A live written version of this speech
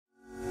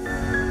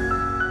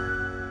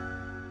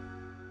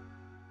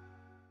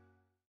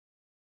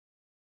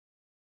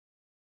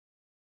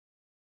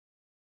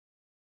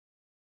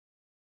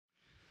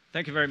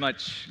Thank you very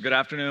much. Good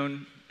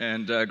afternoon,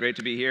 and great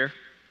to be here.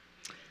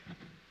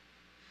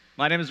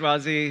 My name is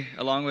Razi.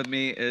 Along with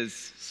me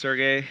is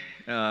Sergey,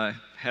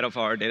 head of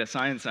our data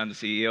science. I'm the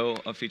CEO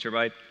of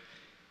FeatureByte.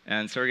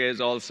 And Sergey is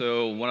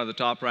also one of the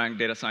top-ranked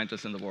data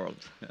scientists in the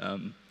world.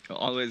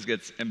 Always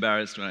gets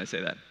embarrassed when I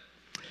say that.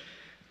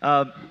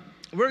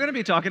 We're going to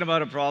be talking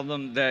about a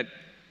problem that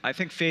I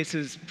think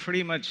faces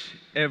pretty much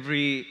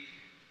every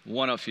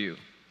one of you.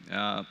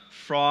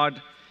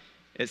 Fraud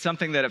is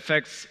something that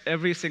affects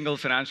every single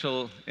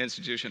financial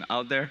institution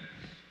out there.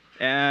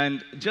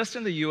 And just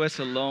in the US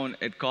alone,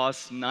 it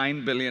costs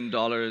 $9 billion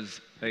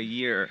a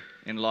year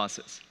in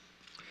losses.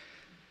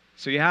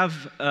 So you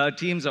have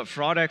teams of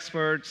fraud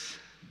experts,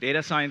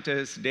 data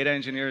scientists, data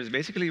engineers,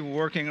 basically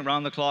working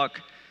around the clock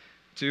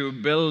to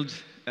build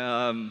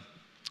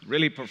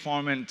really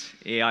performant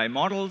AI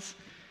models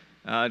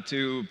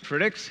to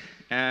predict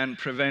and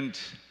prevent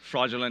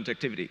fraudulent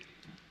activity.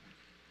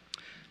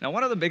 Now,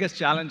 one of the biggest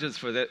challenges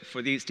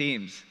for these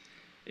teams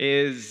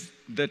is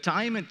the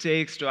time it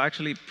takes to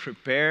actually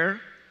prepare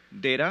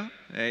data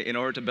in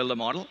order to build a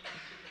model,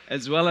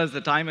 as well as the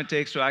time it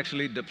takes to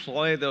actually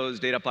deploy those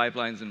data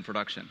pipelines in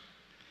production.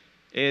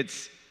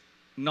 It's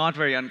not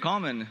very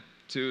uncommon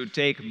to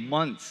take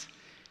months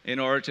in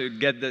order to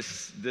get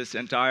this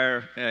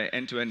entire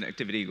end-to-end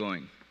activity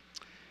going.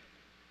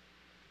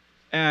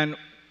 And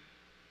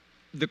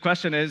the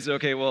question is,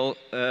 OK, well,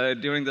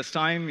 during this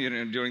time,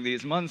 during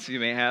these months, you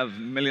may have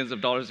millions of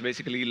dollars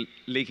basically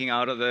leaking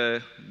out of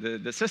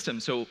the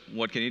system. So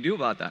what can you do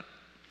about that?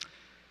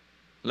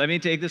 Let me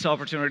take this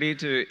opportunity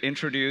to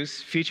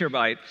introduce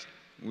FeatureByte.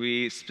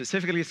 We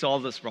specifically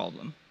solve this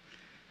problem.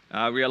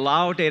 We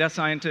allow data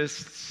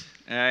scientists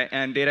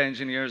and data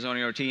engineers on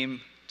your team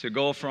to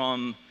go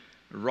from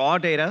raw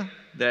data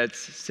that's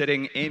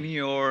sitting in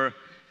your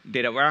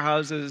data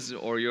warehouses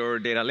or your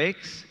data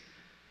lakes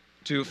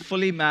to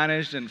fully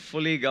managed and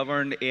fully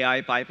governed AI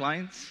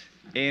pipelines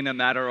in a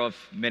matter of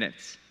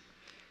minutes.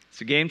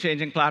 It's a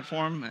game-changing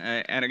platform.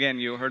 And again,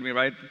 you heard me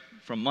right,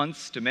 from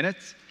months to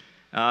minutes.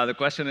 The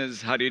question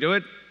is, how do you do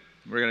it?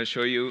 We're going to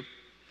show you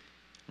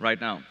right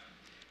now.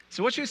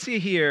 So what you see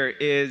here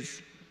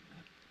is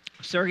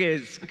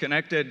Sergey's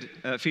connected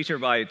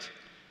FeatureByte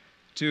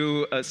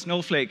to a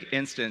Snowflake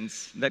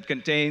instance that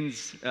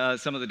contains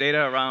some of the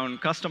data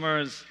around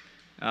customers,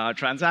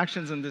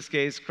 transactions in this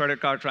case, credit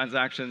card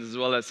transactions, as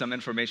well as some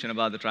information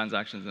about the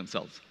transactions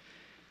themselves.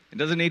 It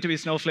doesn't need to be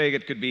Snowflake.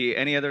 It could be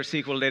any other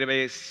SQL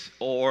database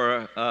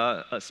or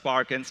a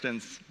Spark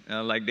instance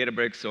like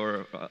Databricks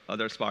or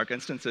other Spark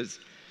instances.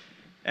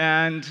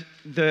 And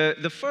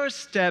the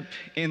first step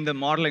in the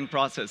modeling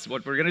process,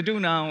 what we're going to do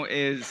now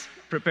is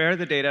prepare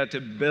the data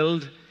to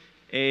build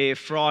a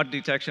fraud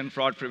detection,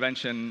 fraud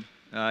prevention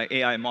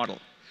AI model.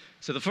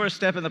 So the first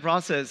step in the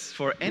process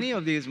for any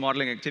of these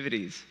modeling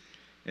activities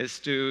is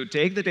to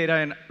take the data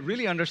and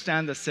really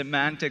understand the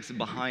semantics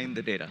behind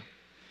the data.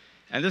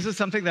 And this is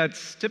something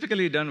that's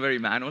typically done very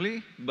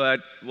manually,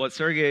 but what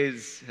Sergey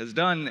has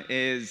done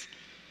is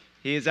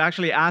he's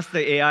actually asked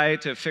the AI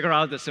to figure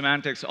out the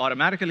semantics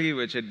automatically,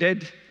 which it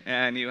did,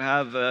 and you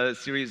have a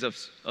series of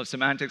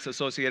semantics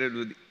associated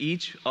with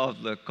each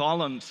of the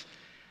columns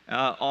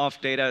of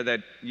data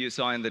that you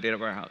saw in the data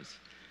warehouse.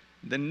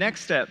 The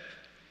next step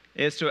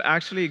is to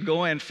actually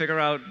go and figure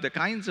out the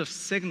kinds of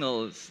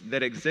signals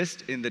that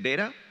exist in the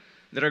data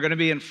that are going to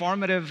be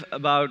informative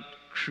about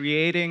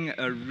creating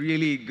a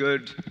really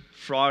good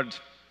fraud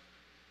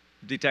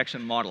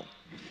detection model.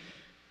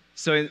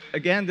 So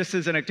again, this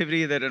is an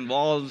activity that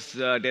involves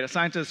data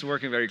scientists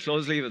working very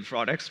closely with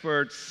fraud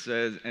experts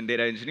and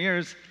data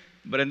engineers.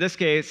 But in this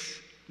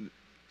case,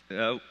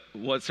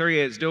 what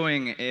Sergey is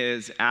doing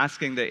is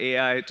asking the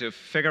AI to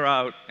figure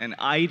out and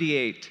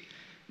ideate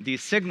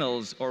these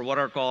signals, or what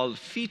are called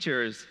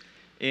features,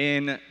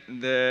 in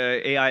the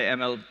AI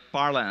ML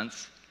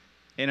parlance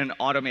in an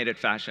automated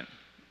fashion.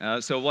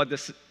 So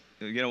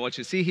what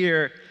you see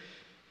here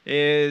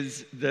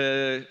is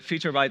the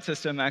FeatureByte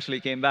system actually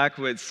came back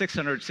with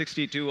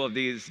 662 of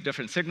these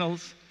different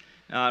signals,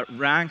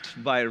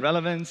 ranked by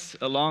relevance,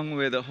 along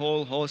with a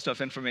whole host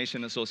of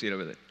information associated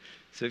with it.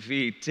 So if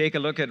we take a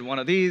look at one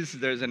of these,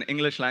 there's an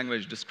English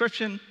language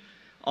description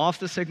of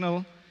the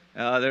signal.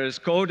 There's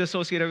code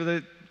associated with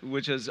it,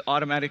 which is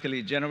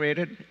automatically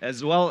generated,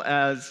 as well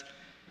as,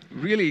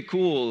 really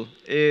cool,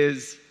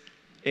 is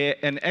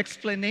an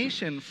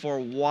explanation for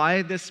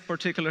why this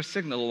particular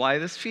signal, why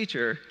this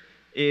feature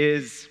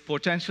is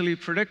potentially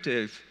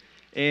predictive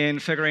in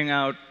figuring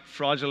out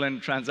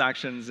fraudulent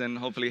transactions and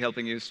hopefully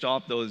helping you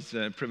stop those,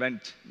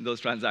 prevent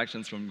those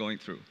transactions from going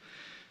through.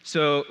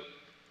 So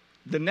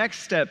the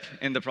next step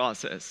in the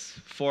process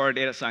for a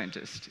data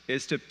scientist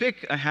is to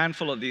pick a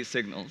handful of these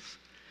signals,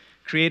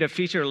 create a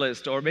feature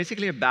list, or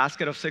basically a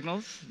basket of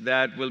signals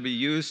that will be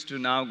used to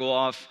now go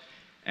off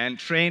and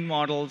train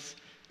models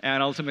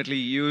and ultimately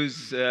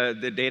use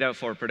the data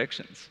for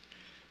predictions.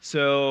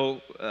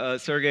 So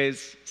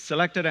Sergey's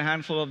selected a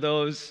handful of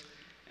those,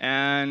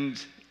 and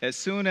as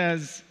soon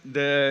as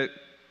the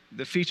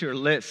feature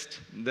list,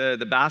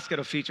 the basket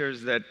of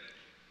features that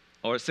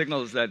or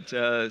signals that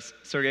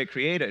Sergey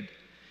created,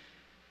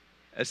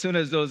 as soon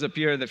as those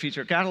appear in the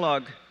feature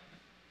catalog,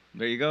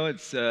 there you go.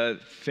 It's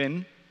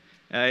Fin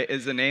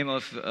is the name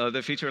of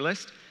the feature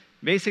list.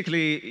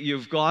 Basically,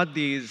 you've got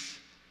these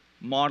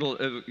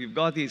you've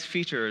got these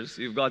features,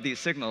 you've got these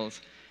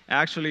signals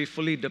actually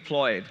fully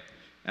deployed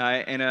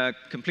in a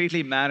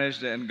completely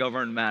managed and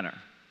governed manner.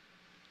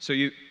 So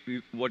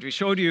what we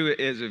showed you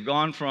is we've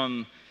gone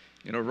from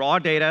raw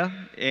data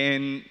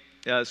in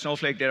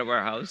Snowflake data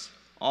warehouse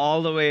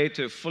all the way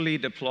to fully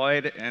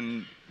deployed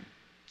and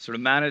sort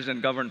of managed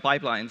and governed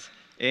pipelines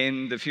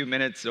in the few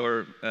minutes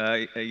or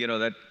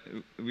that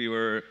we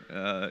were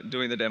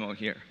doing the demo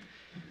here.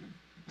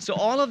 So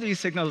all of these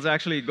signals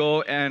actually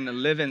go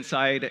and live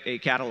inside a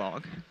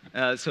catalog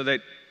so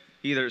that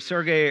either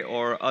Sergey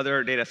or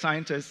other data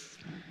scientists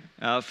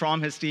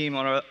from his team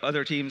or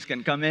other teams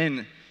can come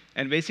in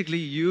and basically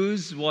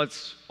use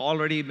what's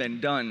already been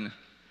done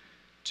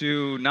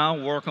to now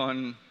work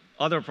on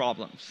other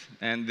problems.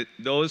 And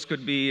those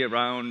could be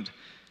around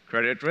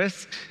credit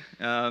risk,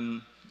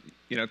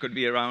 could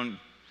be around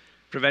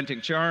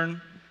preventing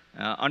churn,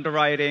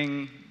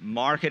 underwriting,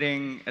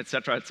 marketing, et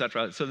cetera, et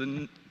cetera. So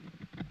the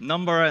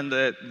number and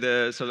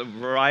the sort of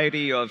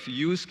variety of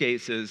use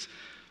cases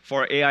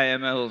for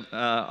AI/ML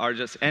are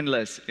just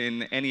endless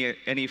in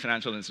any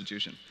financial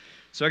institution.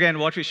 So again,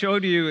 what we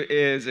showed you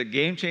is a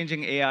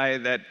game-changing AI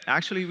that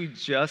actually we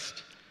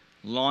just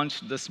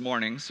launched this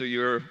morning. So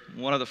you're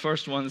one of the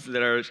first ones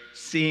that are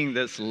seeing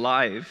this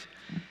live.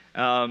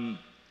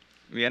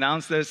 We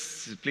announced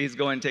this. Please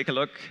go and take a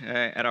look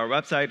at our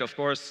website. Of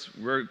course,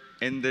 we're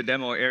in the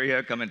demo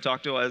area. Come and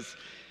talk to us.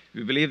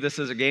 We believe this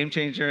is a game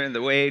changer in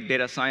the way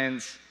data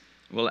science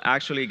will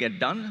actually get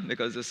done,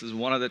 because this is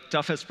one of the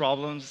toughest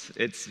problems.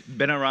 It's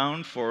been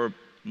around for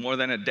more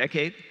than a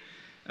decade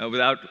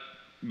without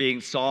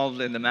being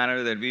solved in the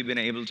manner that we've been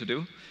able to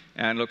do.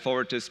 And look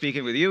forward to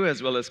speaking with you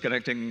as well as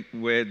connecting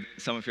with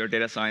some of your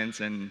data science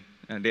and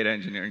data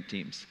engineering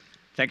teams.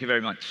 Thank you very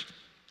much.